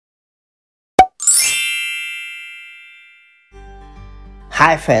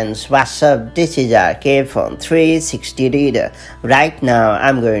Hi friends, what's up? This is Arcade from 360 Reader. Right now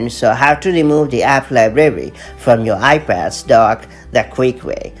I'm going to show how to remove the app library from your iPad's dock the quick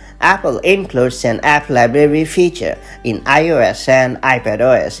way. Apple includes an app library feature in iOS and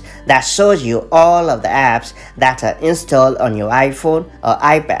iPadOS that shows you all of the apps that are installed on your iPhone or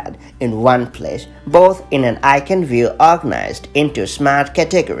iPad in one place, both in an icon view organized into smart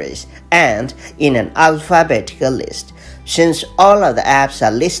categories and in an alphabetical list. Since all of the apps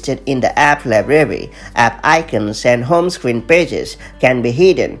are listed in the app library, app icons and home screen pages can be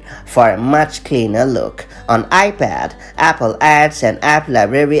hidden for a much cleaner look. On iPad, Apple adds an app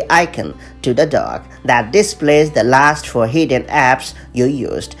library icon to the dock that displays the last 4 hidden apps you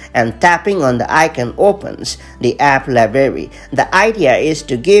used, and tapping on the icon opens the app library. The idea is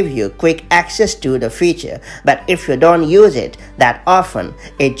to give you quick access to the feature, but if you don't use it that often,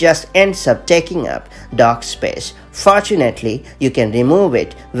 it just ends up taking up dock space. Fortunately, you can remove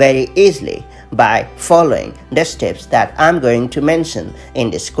it very easily by following the steps that I'm going to mention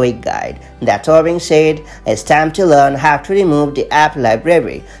in this quick guide. That all being said, it's time to learn how to remove the app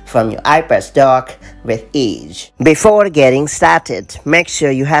library from your iPad's dock with ease. Before getting started, make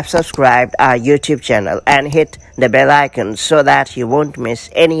sure you have subscribed our YouTube channel and hit the bell icon so that you won't miss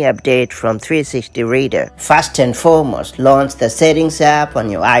any update from 360 Reader. First and foremost, launch the Settings app on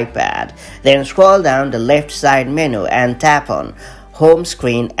your iPad. Then scroll down the left side menu and tap on Home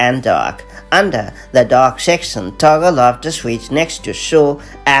Screen and Dock. Under the Dock section, toggle off the switch next to Show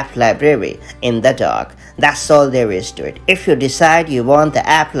App Library in the dock. That's all there is to it. If you decide you want the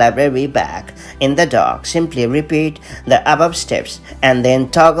app library back in the dock, simply repeat the above steps and then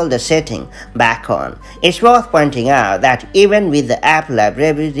toggle the setting back on. It's worth pointing out that even with the app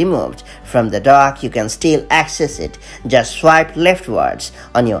library removed from the dock, you can still access it. Just swipe leftwards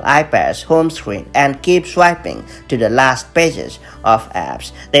on your iPad's home screen and keep swiping to the last pages of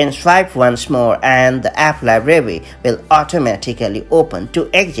apps. Then swipe once more and the app library will automatically open. To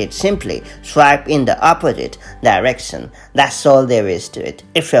exit, simply swipe in the opposite direction. That's all there is to it.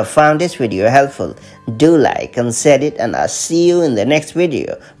 If you have found this video helpful, do like and share it, and I'll see you in the next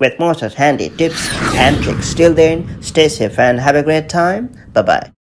video with more such handy tips and tricks. Till then, stay safe and have a great time. Bye bye.